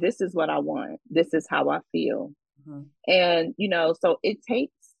say, this is what I want, this is how I feel. And so it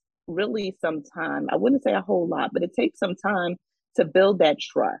takes really some time. I wouldn't say a whole lot, but it takes some time to build that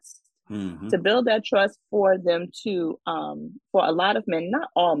trust. To build that trust for them to for a lot of men, not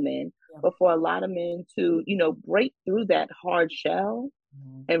all men, but for a lot of men to break through that hard shell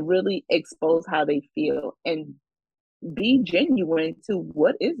and really expose how they feel and be genuine to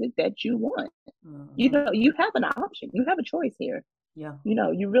what is it that you want. You have an option, you have a choice here.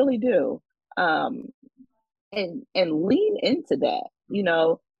 You really do. And lean into that.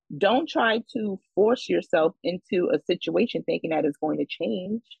 Don't try to force yourself into a situation thinking that it's going to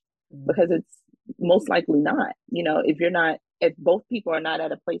change, because it's most likely not. If both people are not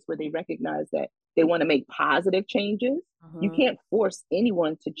at a place where they recognize that they want to make positive changes, you can't force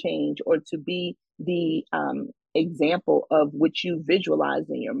anyone to change or to be the example of what you visualize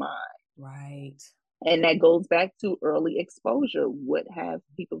in your mind. Right. And that goes back to early exposure. What have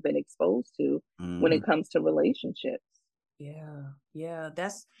people been exposed to when it comes to relationships? Yeah,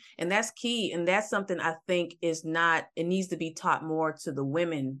 that's key. And that's something I think it needs to be taught more to the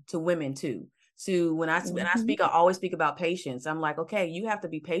women, too. So when I speak, I always speak about patience. I'm like, okay, you have to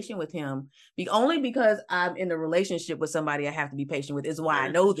be patient with him. Only because I'm in a relationship with somebody I have to be patient with is why I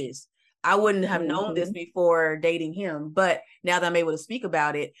know this. I wouldn't have known this before dating him. But now that I'm able to speak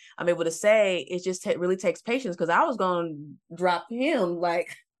about it, I'm able to say it just really takes patience, because I was going to drop him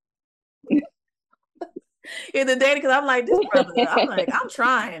like in the dating, because I'm like, this brother, I'm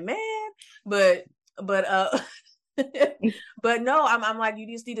trying, man. But but no, I'm like, you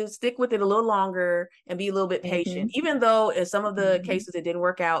just need to stick with it a little longer and be a little bit patient, even though in some of the cases it didn't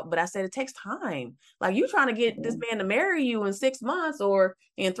work out. But I said it takes time. Like, you trying to get this man to marry you in 6 months or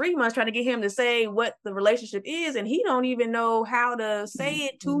in 3 months, trying to get him to say what the relationship is, and he don't even know how to say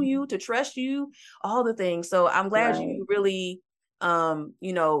it to you, to trust you, all the things. So I'm glad you really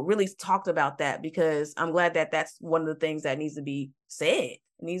really talked about that, because I'm glad that that's one of the things that needs to be said.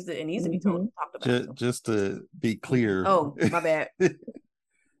 It needs to be talked about. Just to be clear. Oh, my bad.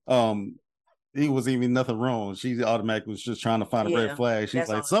 He wasn't even nothing wrong. She automatically was just trying to find a red flag. She's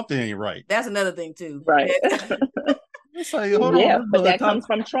like, something ain't right. That's another thing too. Right. It's like, hold on, but that comes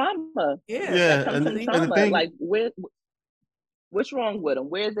from trauma. Yeah. That comes from trauma. Thing, like, what's wrong with him?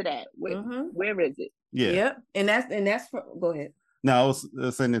 Where's it at? Where is it? Yeah. Yep. And that's go ahead. Now, I was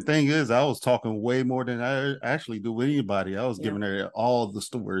saying, the thing is, I was talking way more than I actually do with anybody. I was giving her all the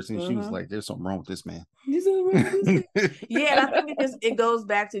stories, and she was like, "There's something wrong with this man." And I think it goes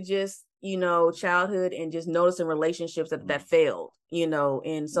back to just childhood and just noticing relationships that failed.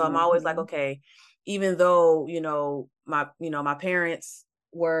 And so I'm always like, okay, even though my parents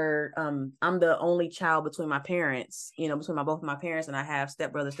were I'm the only child between my parents, between both my parents, and I have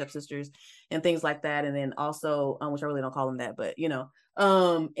stepbrothers, stepsisters, and things like that. And then also, which I really don't call them that, but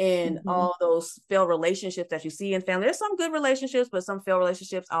and all those failed relationships that you see in family. There's some good relationships, but some failed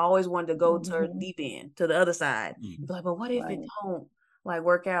relationships. I always wanted to go to deep end, to the other side. Be like, but what if it don't like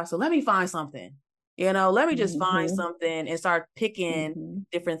work out? So let me find something. Let me just find something and start picking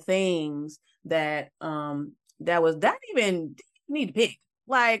different things that even need to pick.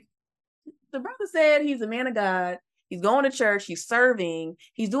 Like, the brother said he's a man of God, He's going to church. He's serving.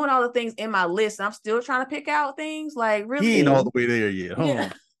 He's doing all the things in my list. And I'm still trying to pick out things. Like, really? He ain't all the way there yet. Hold Yeah.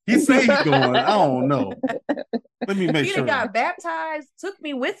 on. He say he's going. I don't know. Let me make He sure. He got baptized. Took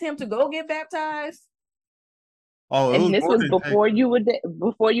me with him to go get baptized. Oh, and this was before you were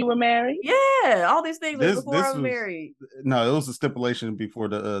married? Yeah, all these things was before I was married. No, it was a stipulation before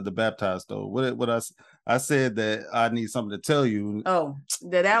the baptized though. What I said that I need something to tell you. Oh,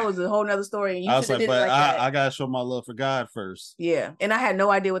 that was a whole nother story. And you I was like, but I gotta show my love for God first. Yeah, and I had no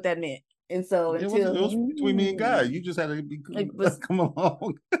idea what that meant, and so it was between me and God. You just had to come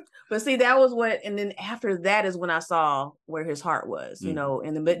along. But see, that was what, and then after that is when I saw where his heart was, you know,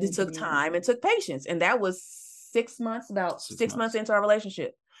 and it took time and took patience, and that was 6 months, about 6 months into our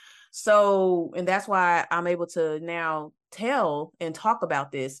relationship. So, and that's why I'm able to now tell and talk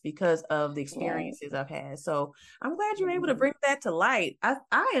about this because of the experiences I've had. So I'm glad you're able to bring that to light.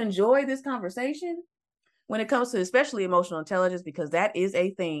 I enjoy this conversation when it comes to especially emotional intelligence, because that is a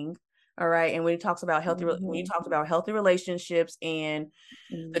thing. All right. And when he talks about when you talked about healthy relationships and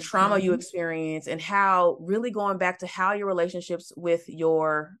the trauma you experience, and how really going back to how your relationships with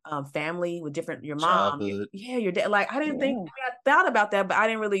your family, with your mom, your dad, like I didn't think, I thought about that, but I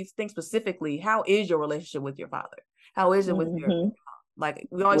didn't really think specifically, how is your relationship with your father? How is it with your mom? Like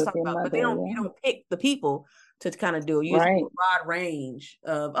we always talk about, but you don't pick the people to kind of do it. You use a broad range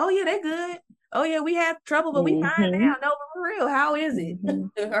of, oh yeah, they're good. Oh yeah, we have trouble, but we fine now. No, but for real, how is it?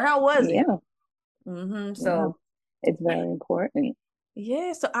 Or how was it? So it's very important.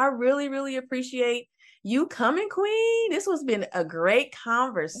 Yeah, so I really, really appreciate you coming, Queen. This has been a great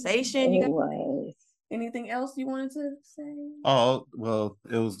conversation. It was. Anything else you wanted to say? Oh, well,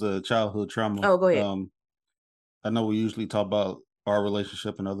 it was the childhood trauma. Oh, go ahead. I know we usually talk about our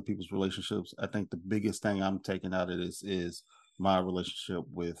relationship and other people's relationships. I think the biggest thing I'm taking out of this is my relationship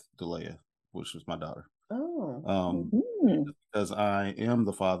with Delia, which is my daughter. Oh. Because I am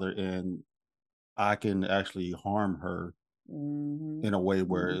the father and I can actually harm her in a way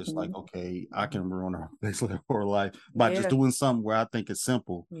where it's like, okay, I can ruin her basically her life by just doing something where I think it's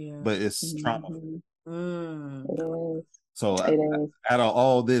simple, but it's trauma. It is. So out of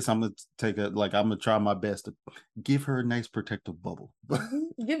all this, I'm gonna try my best to give her a nice protective bubble.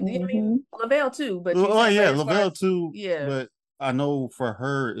 Lavelle too, but Lavelle too. Yeah, but I know for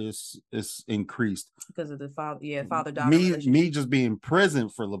her it's increased because of the father-daughter. Me just being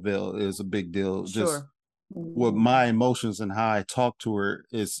present for Lavelle is a big deal. Sure. Just with my emotions and how I talk to her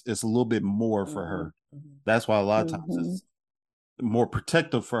it's a little bit more for her. That's why a lot of times it's more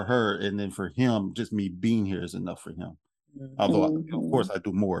protective for her, and then for him, just me being here is enough for him. Although of course I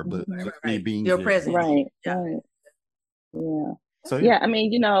do more, but me being your here, presence, right. So I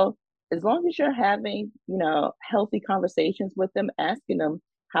mean, as long as you're having healthy conversations with them, asking them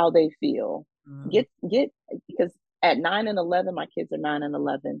how they feel, get because at 9 and 11, my kids are 9 and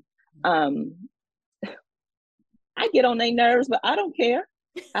 11. I get on their nerves, but I don't care.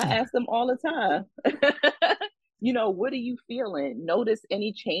 I ask them all the time. What are you feeling? Notice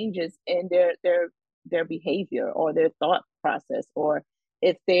any changes in their behavior or their thought process, or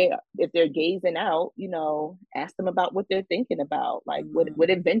if they're gazing out, ask them about what they're thinking about. Like, what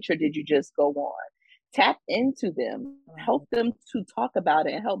adventure did you just go on? Tap into them, help them to talk about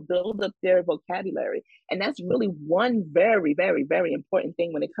it, and help build up their vocabulary. And that's really one very, very, very important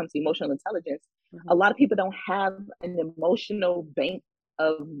thing when it comes to emotional intelligence. A lot of people don't have an emotional bank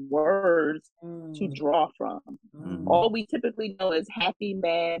of words to draw from. All we typically know is happy,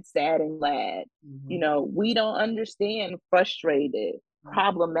 mad, sad, and glad. We don't understand frustrated,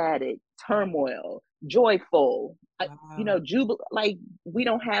 problematic, turmoil, joyful, like we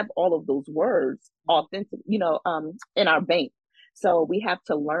don't have all of those words authentic, in our bank. So we have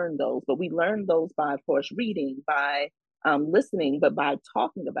to learn those, but we learn those by, of course, reading, by listening, but by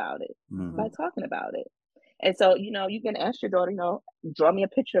talking about it, And so, you can ask your daughter, draw me a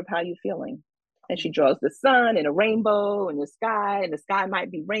picture of how you're feeling. And she draws the sun and a rainbow and the sky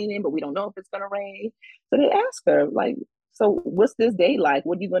might be raining, but we don't know if it's going to rain. So they ask her, like, so what's this day like?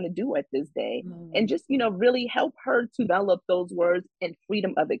 What are you going to do at this day? And just, really help her to develop those words and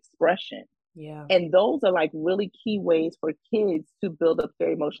freedom of expression. Yeah. And those are like really key ways for kids to build up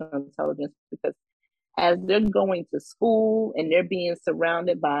their emotional intelligence, because as they're going to school and they're being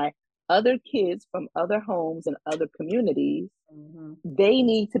surrounded by other kids from other homes and other communities, they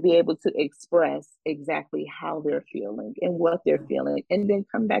need to be able to express exactly how they're feeling and what they're feeling, and then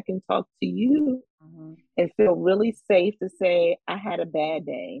come back and talk to you and feel really safe to say, I had a bad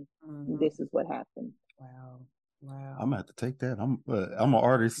day. This is what happened. Wow. Wow. I'm gonna have to take that. I'm an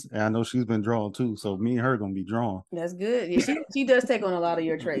artist, and I know she's been drawn too. So me and her gonna be drawn. That's good. Yeah, she does take on a lot of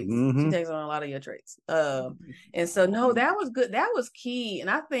your traits. Mm-hmm. She takes on a lot of your traits. And so no, that was good. That was key. And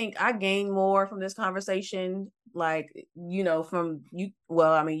I think I gained more from this conversation. Like, you know, from you.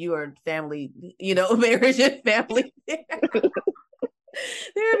 Well, I mean, you are family. You know, marriage and family.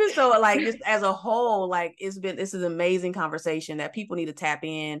 Therapy. So like just as a whole, like this is an amazing conversation that people need to tap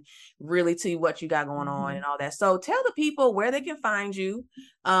in really to what you got going on and all that. So tell the people where they can find you,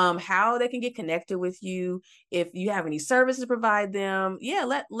 how they can get connected with you, if you have any services to provide them. Yeah,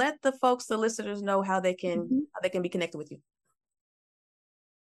 let the folks, the listeners know how they can be connected with you.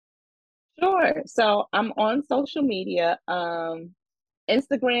 Sure. So I'm on social media,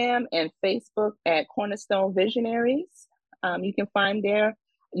 Instagram and Facebook at Cornerstone Visionaries. You can find there.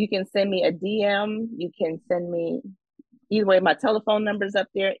 You can send me a DM. You can send me, either way, my telephone number's up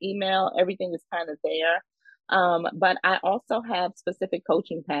there, email, everything is kind of there. But I also have specific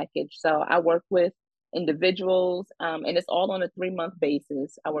coaching package. So I work with individuals, and it's all on a 3-month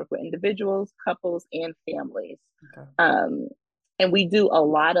basis. I work with individuals, couples, and families. Okay. And we do a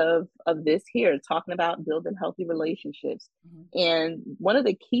lot of this here, talking about building healthy relationships. And one of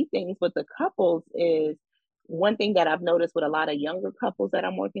the key things with the couples is, one thing that I've noticed with a lot of younger couples that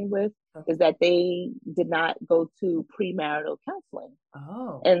I'm working with is that they did not go to premarital counseling.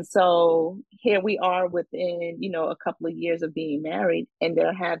 Oh. And so here we are within, a couple of years of being married, and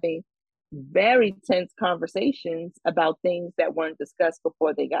they're having very tense conversations about things that weren't discussed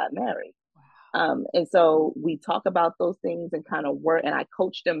before they got married. Wow. And so we talk about those things and kind of work, and I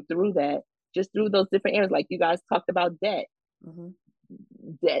coach them through that, just through those different areas. Like you guys talked about debt.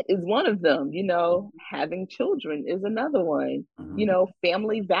 Debt is one of them, having children is another one,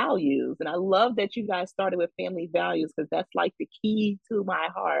 family values. And I love that you guys started with family values, because that's like the key to my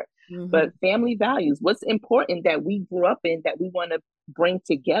heart. But family values, what's important that we grew up in, that we want to bring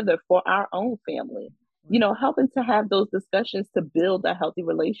together for our own family, helping to have those discussions to build a healthy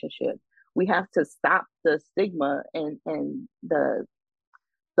relationship. We have to stop the stigma and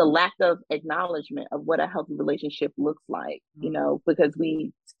the lack of acknowledgement of what a healthy relationship looks like, because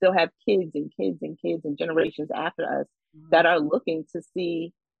we still have kids and kids and kids and generations after us that are looking to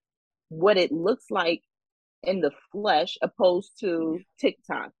see what it looks like in the flesh, opposed to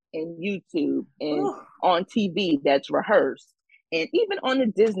TikTok and YouTube and on TV that's rehearsed. And even on the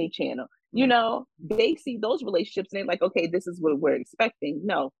Disney Channel, they see those relationships and they're like, okay, this is what we're expecting.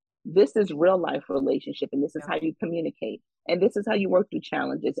 No, this is real life relationship, and this is how you communicate, and this is how you work through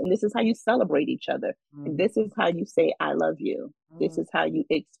challenges, and this is how you celebrate each other, and this is how you say I love you. This is how you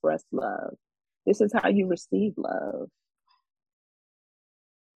express love. This is how you receive love.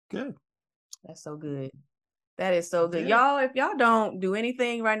 Good. That's so good. That is so good. Y'all, if y'all don't do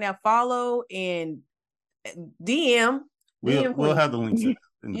anything right now, follow and DM. We'll have the links in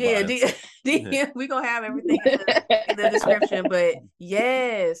the DM. We're gonna have everything in the description. But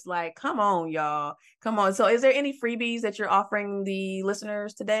yes, like, come on, y'all. Come on. So is there any freebies that you're offering the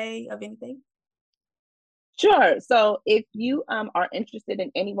listeners today of anything? Sure. So if you are interested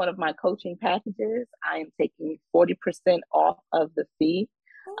in any one of my coaching packages, I am taking 40% off of the fee.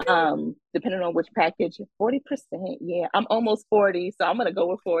 Depending on which package. 40%. Yeah, I'm almost 40, so I'm gonna go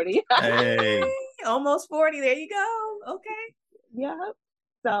with 40. Hey, almost 40. There you go. Okay. Yeah.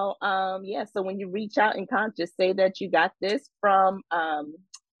 So so when you reach out and just say that you got this from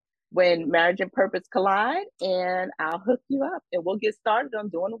When Marriage and Purpose Collide, and I'll hook you up and we'll get started on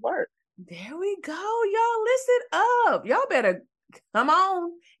doing the work. There we go. Y'all listen up. Y'all better come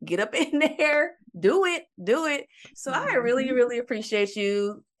on, get up in there, do it. So I really, really appreciate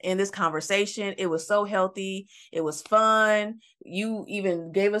you in this conversation. It was so healthy. It was fun. You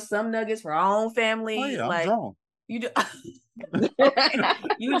even gave us some nuggets for our own family. Oh, yeah, I'm drawn. You do.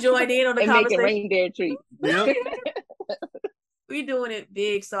 You joined in on the and conversation. Making reindeer treats. Yep. We're doing it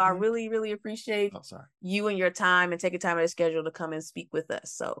big. So I really, really appreciate you and your time and taking time out of your schedule to come and speak with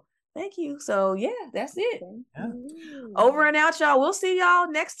us. So thank you. So yeah, that's it. Yeah. Over and out, y'all. We'll see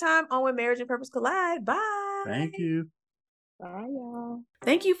y'all next time on When Marriage and Purpose Collide. Bye. Thank you. Bye, y'all.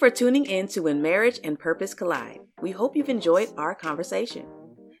 Thank you for tuning in to When Marriage and Purpose Collide. We hope you've enjoyed our conversation.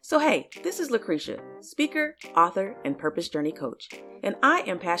 So hey, this is Lucretia, speaker, author, and purpose journey coach, and I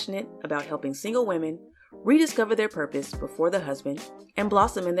am passionate about helping single women rediscover their purpose before the husband and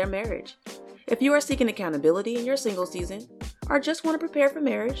blossom in their marriage. If you are seeking accountability in your single season, or just want to prepare for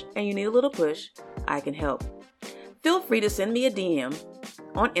marriage and you need a little push, I can help. Feel free to send me a DM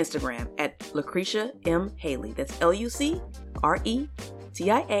on Instagram at Lucretia M. Haley. That's LuCretia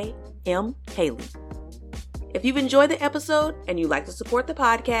M. Haley. If you've enjoyed the episode and you'd like to support the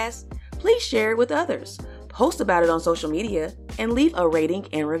podcast, please share it with others. post about it on social media, and leave a rating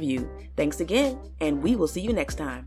and review. Thanks again, and we will see you next time.